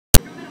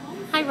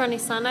Hi,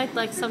 Ronnie-san. I'd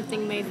like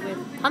something made with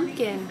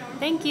pumpkin.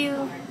 Thank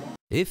you.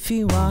 If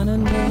you wanna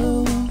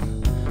know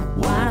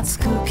what's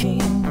cooking,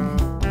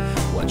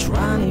 watch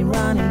RUNNY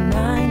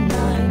 999.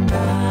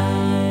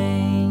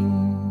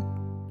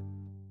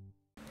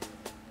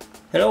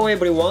 Hello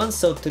everyone,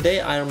 so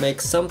today I'll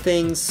make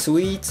something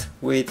sweet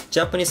with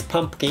Japanese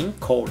pumpkin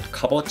called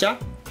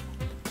Kabocha.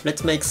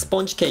 Let's make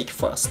sponge cake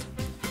first.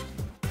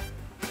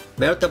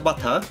 Melt the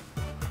butter.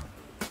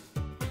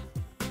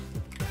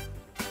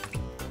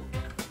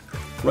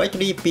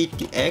 Lightly beat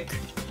the egg.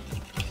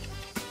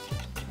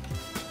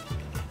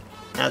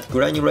 Add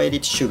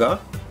granulated sugar.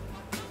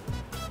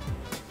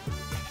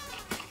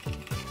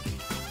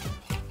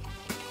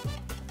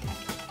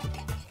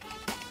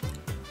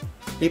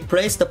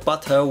 Replace the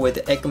butter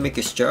with egg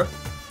mixture.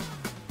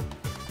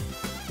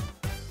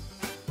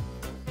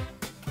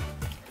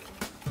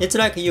 It's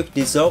like you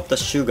dissolve the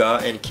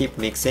sugar and keep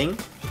mixing.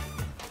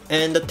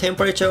 And the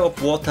temperature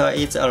of water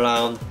is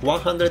around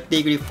 100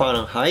 degrees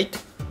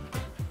Fahrenheit.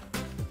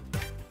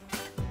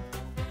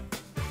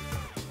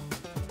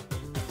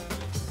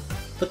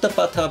 Put the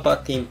butter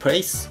back in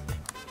place.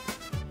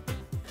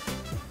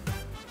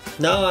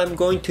 Now I'm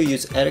going to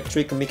use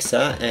electric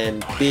mixer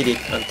and beat it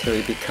until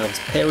it becomes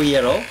pale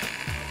yellow.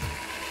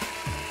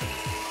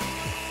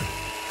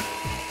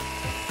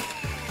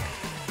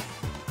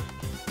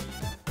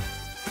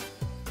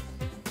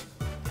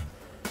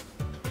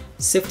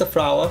 Sift the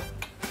flour.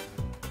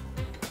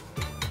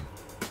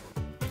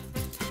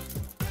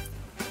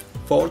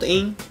 Fold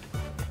in.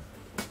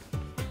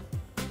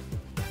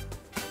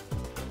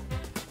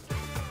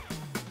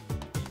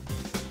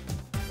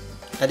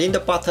 Add in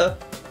the butter.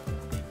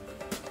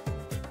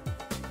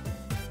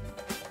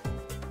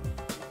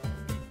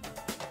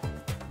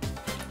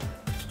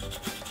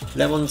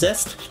 Lemon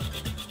zest.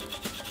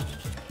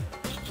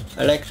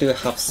 I like to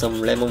have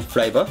some lemon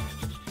flavor.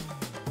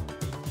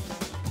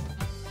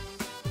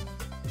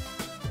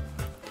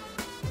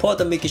 Pour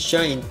the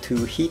mixture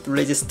into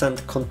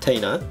heat-resistant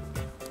container.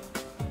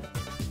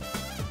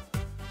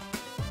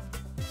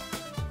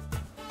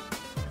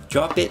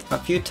 Drop it a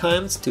few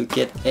times to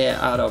get air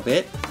out of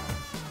it.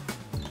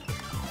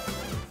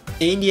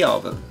 In the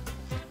oven.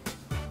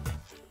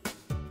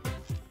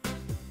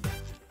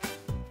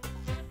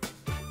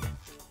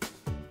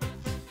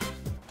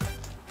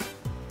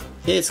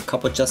 Here's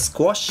Kabocha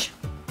squash.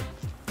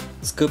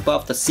 Scoop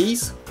up the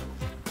seeds.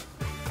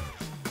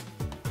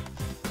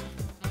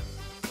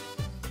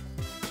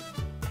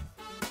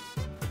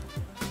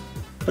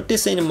 Put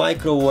this in the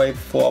microwave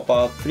for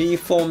about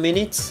 3-4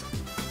 minutes.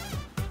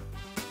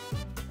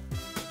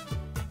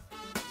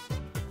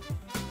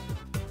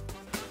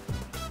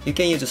 You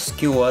can use a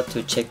skewer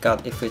to check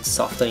out if it's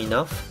soft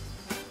enough.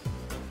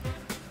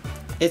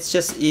 It's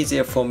just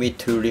easier for me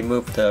to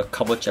remove the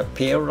kabocha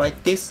peel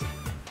like this.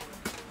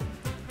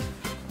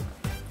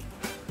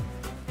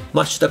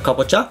 Mash the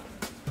kabocha.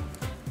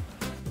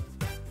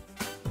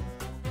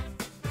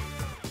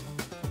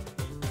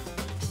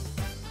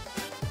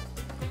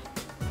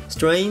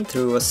 Strain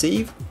through a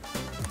sieve.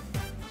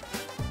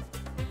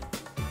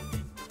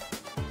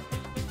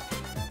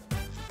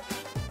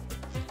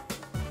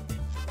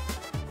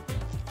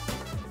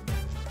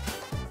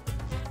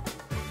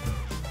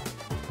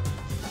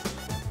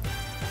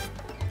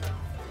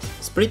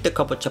 Split the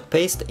kabocha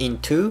paste in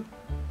two.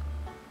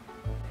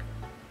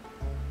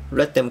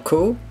 Let them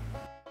cool.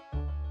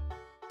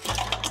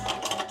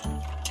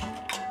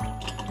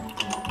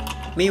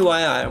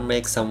 Meanwhile, I'll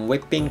make some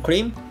whipping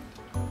cream.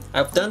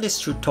 I've done this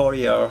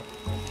tutorial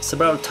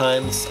several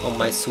times on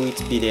my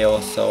sweets video,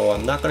 so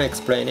I'm not gonna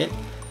explain it.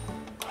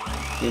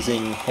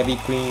 Using heavy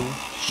cream,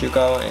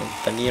 sugar, and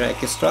vanilla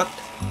extract.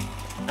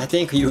 I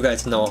think you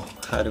guys know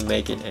how to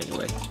make it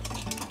anyway.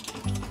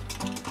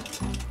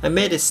 I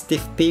made a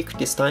stiff peak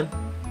this time.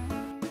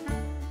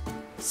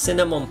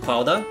 Cinnamon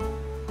powder.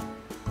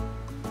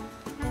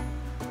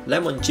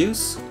 Lemon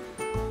juice.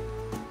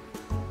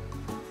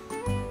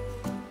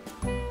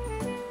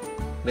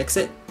 Mix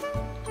it.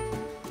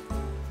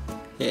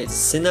 It's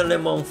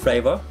cinnamon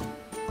flavor.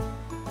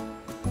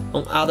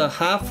 On other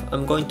half,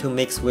 I'm going to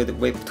mix with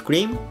whipped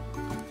cream.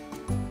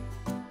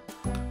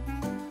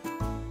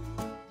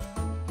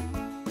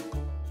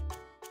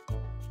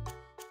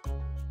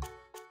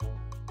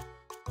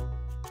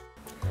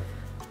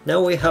 Now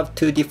we have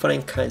two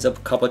different kinds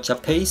of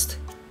kabocha paste.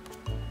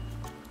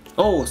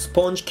 Oh,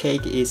 sponge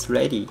cake is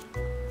ready.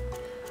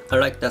 I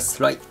like the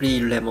slightly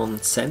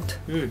lemon scent.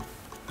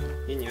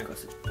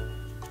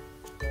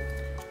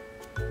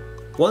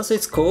 Once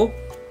it's cool,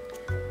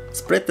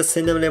 spread the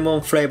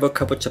cinnamon flavor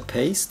kabocha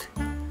paste,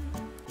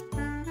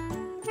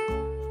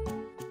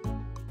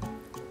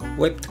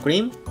 whipped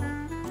cream,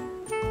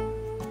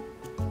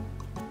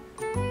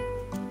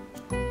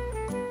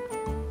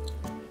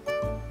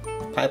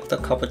 pipe the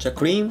kabocha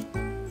cream,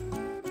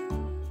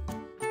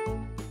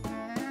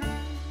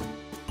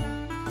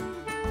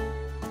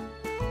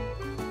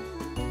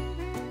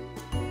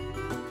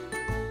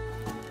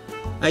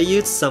 I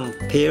used some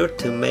pear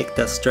to make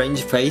the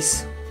strange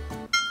face.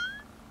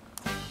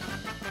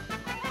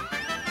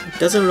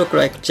 It doesn't look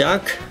like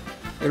Jack,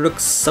 It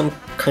looks some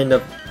kind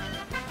of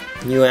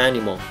new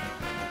animal.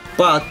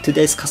 But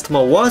today's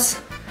customer was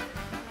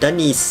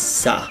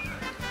Danisa.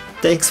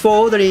 Thanks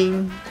for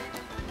ordering.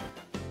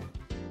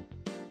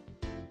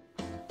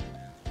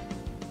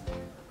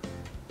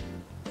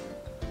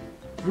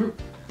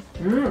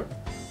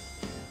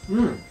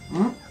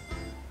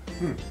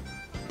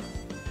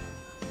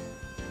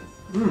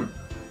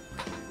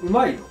う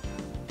まいよ。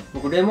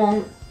僕レモ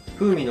ン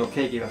風味の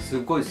ケーキがす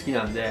っごい好き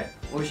なんで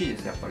美味しいで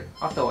す。やっぱり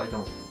あった方がいいと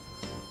思う。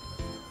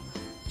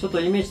ちょっと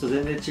イメージと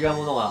全然違う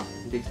ものが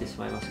できてし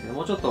まいますけど、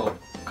もうちょっと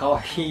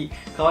可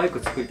愛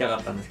く作りたか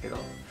ったんですけど、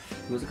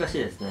難しい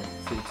ですね、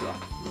スイーツは。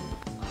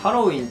ハ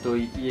ロウィンと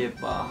いえ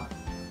ば、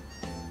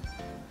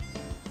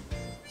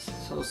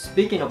So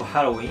speaking of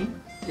Halloween,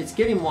 it's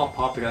getting more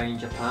popular in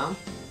Japan.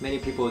 Many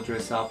people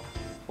dress up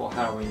for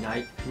Halloween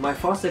night. My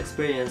first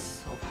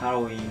experience of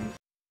Halloween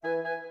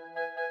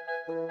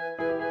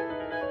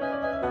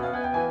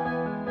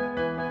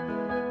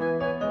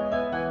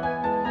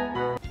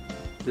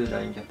do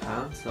that in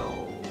Japan,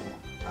 so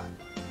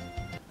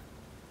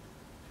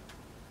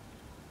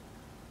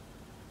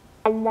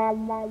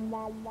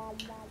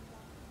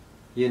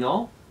you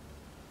know?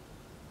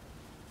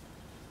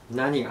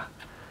 何が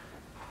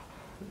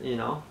You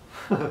know?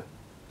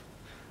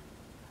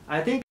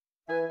 I think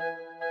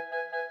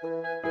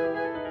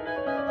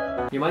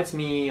reminds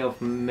me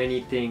of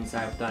many things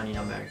I've done in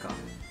America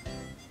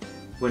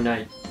when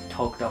I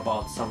talked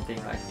about something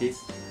like this.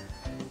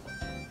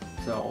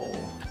 So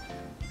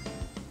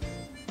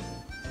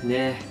ね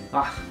え、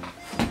あ、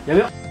やめ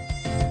よう。